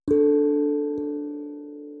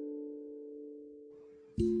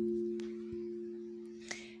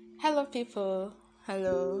people.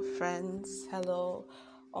 Hello, friends. Hello,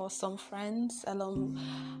 awesome friends. Hello,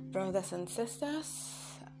 brothers and sisters.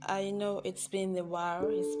 I know it's been a while.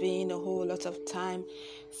 It's been a whole lot of time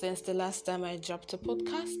since the last time I dropped a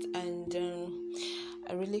podcast, and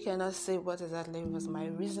I really cannot say what exactly was my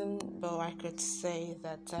reason, but I could say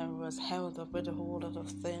that I was held up with a whole lot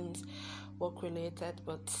of things, work related,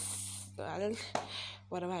 but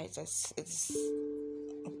whatever it is, it's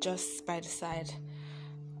just by the side.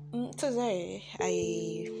 Today,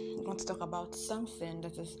 I want to talk about something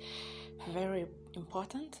that is very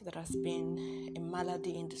important, that has been a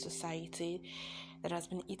malady in the society, that has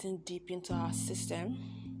been eaten deep into our system,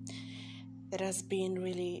 that has been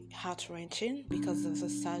really heart-wrenching because of the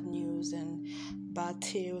sad news and bad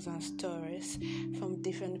tales and stories from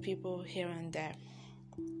different people here and there.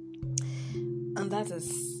 And that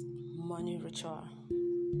is money ritual.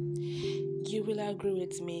 You will agree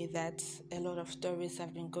with me that a lot of stories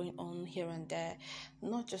have been going on here and there.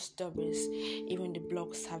 Not just stories, even the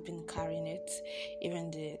blogs have been carrying it,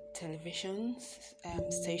 even the television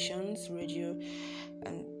stations, radio,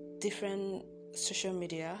 and different social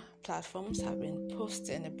media platforms have been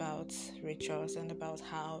posting about rituals and about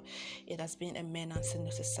how it has been a menace in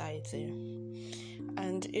the society.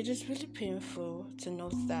 And it is really painful to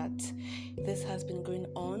note that this has been going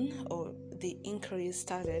on, or the increase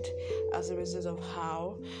started as a result of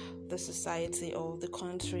how the society or the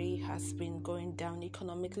country has been going down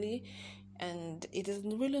economically, and it is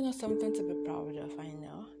really not something to be proud of, I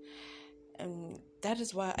know. And that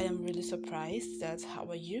is why I am really surprised that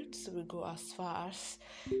our youth will go as far as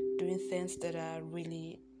doing things that are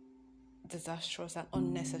really disastrous and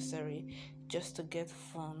unnecessary just to get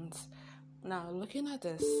funds. Now, looking at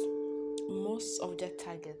this, most of their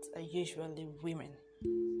targets are usually women.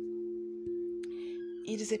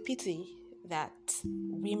 It is a pity that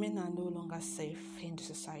women are no longer safe in the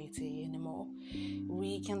society anymore.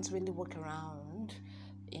 We can't really walk around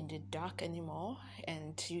in the dark anymore,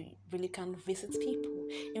 and you really can't visit people.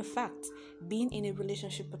 In fact, being in a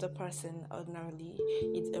relationship with a person ordinarily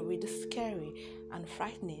is really scary and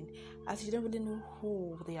frightening, as you don't really know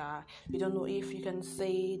who they are. You don't know if you can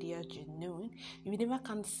say they are genuine. You never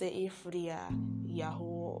can say if they are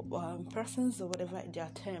Yahoo persons or whatever they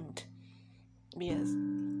are termed. Yes,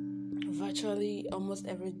 virtually almost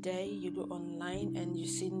every day you go online and you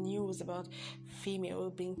see news about female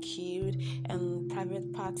being killed and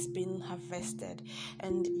private parts being harvested,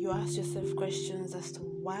 and you ask yourself questions as to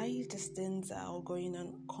why these things are all going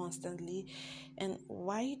on constantly, and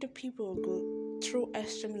why do people go through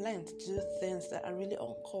extreme lengths to do things that are really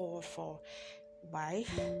uncalled for. Why?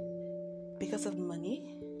 Because of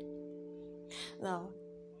money. Now,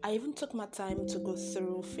 I even took my time to go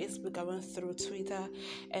through Facebook. I went through Twitter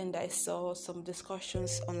and I saw some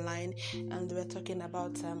discussions online, and they were talking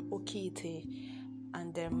about Okite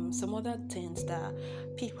and some other things that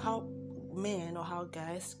people, how men or how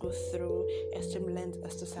guys go through extreme lengths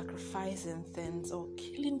as to sacrificing things or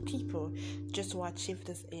killing people just to achieve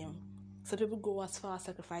this aim. So people go as far as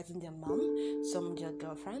sacrificing their mom, some their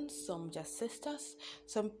girlfriends, some their sisters,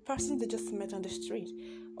 some persons they just met on the street,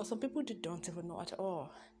 or some people they don't even know at all.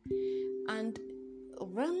 And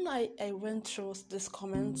when I went through these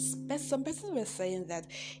comments, some persons were saying that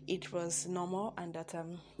it was normal and that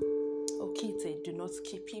Okite do not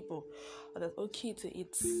kill people, or that Okite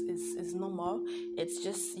it's normal. It's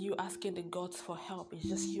just you asking the gods for help. It's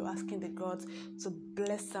just you asking the gods to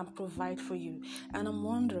bless and provide for you. And I'm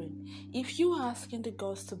wondering, if you are asking the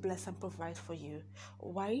gods to bless and provide for you,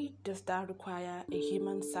 why does that require a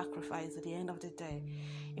human sacrifice at the end of the day?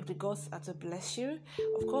 If the gods are to bless you,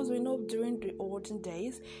 of course we know during the olden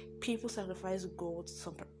days people sacrifice goats,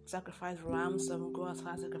 some sacrifice rams, some go as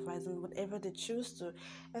far as sacrificing whatever they choose to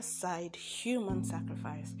aside human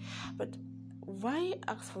sacrifice. But why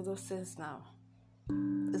ask for those things now?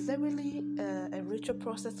 Is there really a ritual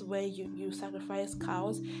process where you sacrifice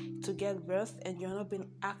cows to get birth and you're not being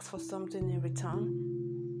asked for something in return?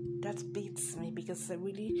 That beats me, because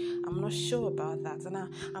I'm not sure about that, and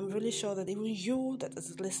I'm really sure that even you that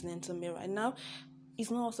is listening to me right now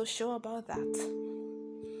is not also sure about that.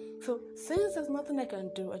 So since there's nothing I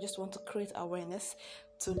can do, I just want to create awareness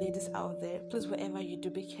to ladies out there. Please, wherever you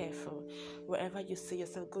do, be careful. Wherever you see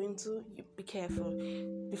yourself going to, be careful.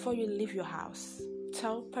 Before you leave your house,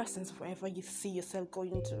 tell persons wherever you see yourself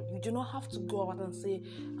going to. You do not have to go out and say,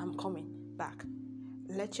 I'm coming back.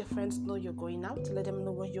 Let your friends know you're going out. Let them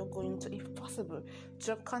know where you're going to, if possible.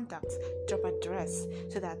 Drop contacts, drop address,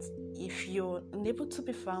 so that if you're unable to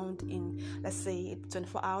be found in, let's say,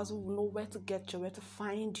 24 hours, we'll know where to get you, where to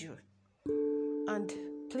find you. And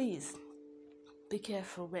please, be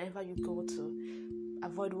careful wherever you go to.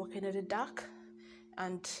 avoid walking in the dark,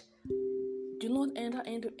 and do not enter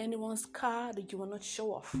into anyone's car that you will not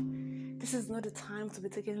show off. This is not the time to be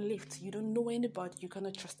taking a lift. You don't know anybody. You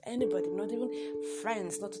cannot trust anybody, not even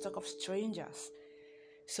friends, not to talk of strangers.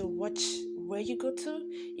 So watch where you go to.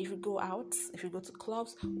 If you go out, if you go to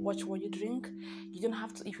clubs, watch what you drink. You don't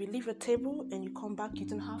have to, if you leave a table and you come back, you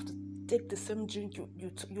don't have to take the same drink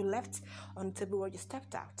you left on the table where you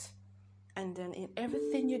stepped out. And then in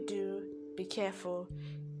everything you do, be careful.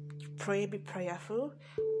 Pray, be prayerful,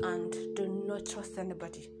 and do not trust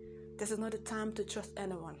anybody. This is not the time to trust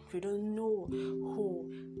anyone. You don't know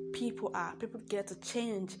who people are. People get to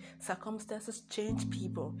change. Circumstances change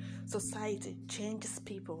people. Society changes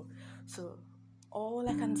people. So all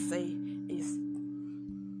I can say is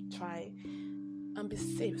try and be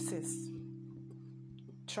safe, sis.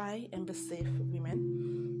 Try and be safe,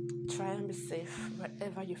 women. Try and be safe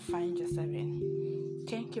wherever you find yourself in.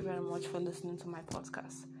 Thank you very much for listening to my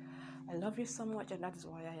podcast. I love you so much, and that is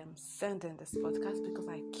why I am sending this podcast, because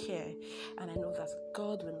I care and I know that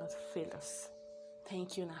God will not fail us.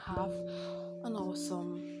 Thank you, and have an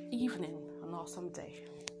awesome evening, an awesome day.